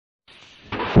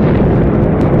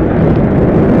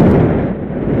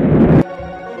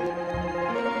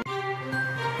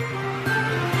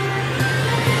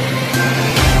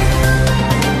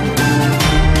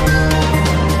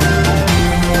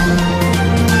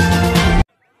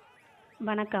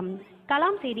வணக்கம்.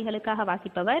 கலாம் செய்திகளுக்காக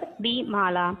வாசிப்பவர் பி.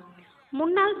 மாலா.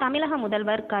 முன்னாள் தமிழக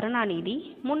முதல்வர் கருணாநிதி,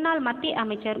 முன்னாள் மத்திய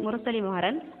அமைச்சர்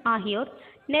முரசொலிமாறன் ஆகியோர்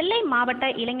நெல்லை மாவட்ட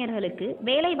இளைஞர்களுக்கு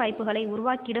வேலை வாய்ப்புகளை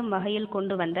உருவாக்கிடும் வகையில்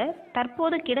கொண்டு வந்த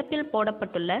தற்போது கிடப்பில்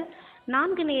போடப்பட்டுள்ள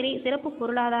 4 நேரி சிறப்பு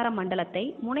பொருளாதார மண்டலத்தை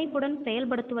முனைப்புடன்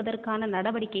செயல்படுத்துவதற்கான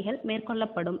நடவடிக்கைகள்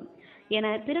மேற்கொள்ளப்படும்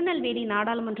என திருநெல்வேலி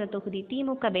நாடாளுமன்ற தொகுதி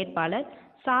திமுக வேட்பாளர்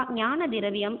ச. ஞான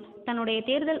திரவியம் தன்னுடைய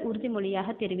தேர்தல் உறுதிமொழியாக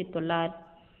தெரிவித்துள்ளார்.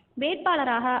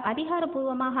 வேட்பாளராக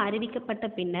அதிகாரப்பூர்வமாக அறிவிக்கப்பட்ட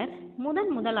பின்னர்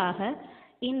முதலாக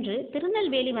இன்று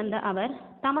திருநெல்வேலி வந்த அவர்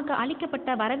தமக்கு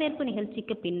அளிக்கப்பட்ட வரவேற்பு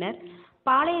நிகழ்ச்சிக்கு பின்னர்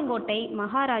பாளையங்கோட்டை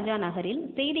மகாராஜா நகரில்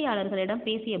செய்தியாளர்களிடம்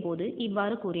பேசியபோது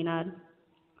இவ்வாறு கூறினார்.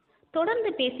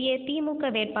 தொடர்ந்து பேசிய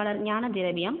திமுக வேட்பாளர் ஞான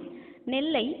திரவியம்,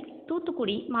 நெல்லை,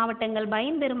 தூத்துக்குடி மாவட்டங்கள்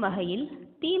பயன்பெறும் வகையில்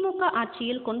திமுக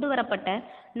ஆட்சியில் கொண்டுவரப்பட்ட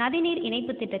நதிநீர்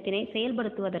இணைப்பு திட்டத்தினை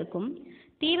செயல்படுத்துவதற்கும்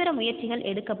தீவிர முயற்சிகள்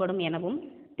எடுக்கப்படும் எனவும்,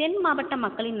 தென் மாவட்ட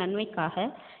மக்களின் நன்மைக்காக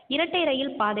இரட்டை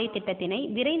ரயில் பாதை திட்டத்தினை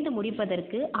விரைந்து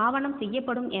முடிப்பதற்கு ஆவணம்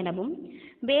செய்யப்படும் எனவும்,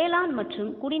 வேளாண் மற்றும்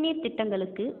குடிநீர்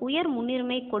திட்டங்களுக்கு உயர்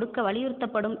முன்னுரிமை கொடுக்க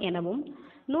வலியுறுத்தப்படும் எனவும்,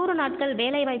 100 நாட்கள்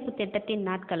வேலைவாய்ப்பு திட்டத்தின்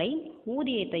நாட்களை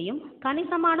ஊதியத்தையும்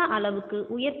கணிசமான அளவுக்கு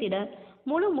உயர்த்திட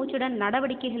முழு மூச்சுடன்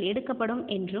நடவடிக்கைகள் எடுக்கப்படும்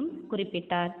என்றும்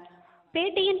குறிப்பிட்டார்.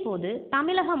 பேட்டியின் போது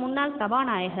தமிழக முன்னாள்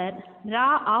சபாநாயகர் ரா.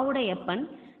 ஆவுடையப்பன்,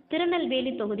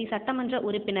 திருநெல்வேலி தொகுதி சட்டமன்ற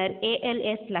உறுப்பினர்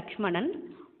ALS லக்ஷ்மணன்,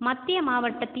 மத்திய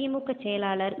மாவட்ட திமுக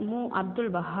செயலாளர் மு.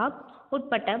 அப்துல் வஹாப்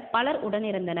உட்பட்ட பலர்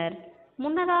உடனிருந்தனர்.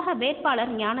 முன்னதாக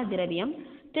வேட்பாளர் ஞான திரவியம்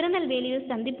திருநெல்வேலியில்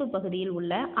சந்திப்பு பகுதியில்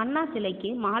உள்ள அண்ணா சிலைக்கு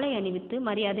மாலை அணிவித்து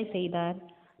மரியாதை செய்தார்.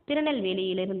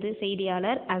 திருநெல்வேலியிலிருந்து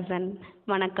செய்தியாளர் அசன்.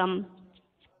 வணக்கம்.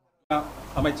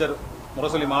 அமைச்சர்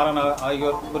முரசொலிமாறன்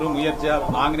ஆகியோர் பெரும் முயற்சியால்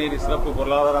நாங்குநேரி சிறப்பு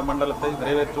பொருளாதார மண்டலத்தை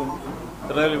நிறைவேற்றும்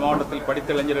திருநெல்வேலி மாவட்டத்தில்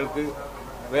படித்த இளைஞர்களுக்கு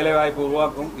வேலைவாய்ப்பு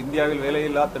உருவாக்கும் இந்தியாவில்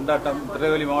வேலையில்லா திண்டாட்டம்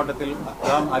திருநெல்வேலி மாவட்டத்தில்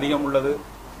தான் அதிகம் உள்ளது.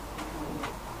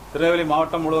 திருநெல்வேலி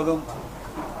மாவட்டம் முழுவதும்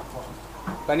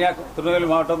திருநெல்வேலி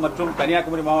மாவட்டம் மற்றும்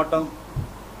கன்னியாகுமரி மாவட்டம்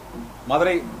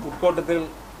மதுரை உட்கோட்டத்தில்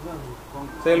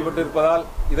செயல்பட்டு இருப்பதால்,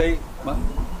 இதை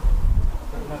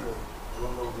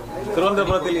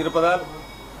திருவனந்தபுரத்தில் இருப்பதால்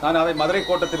நான் அதை மதுரை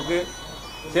கோட்டத்திற்கு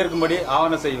சேர்க்கும்படி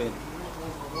ஆவணம் செய்வேன்.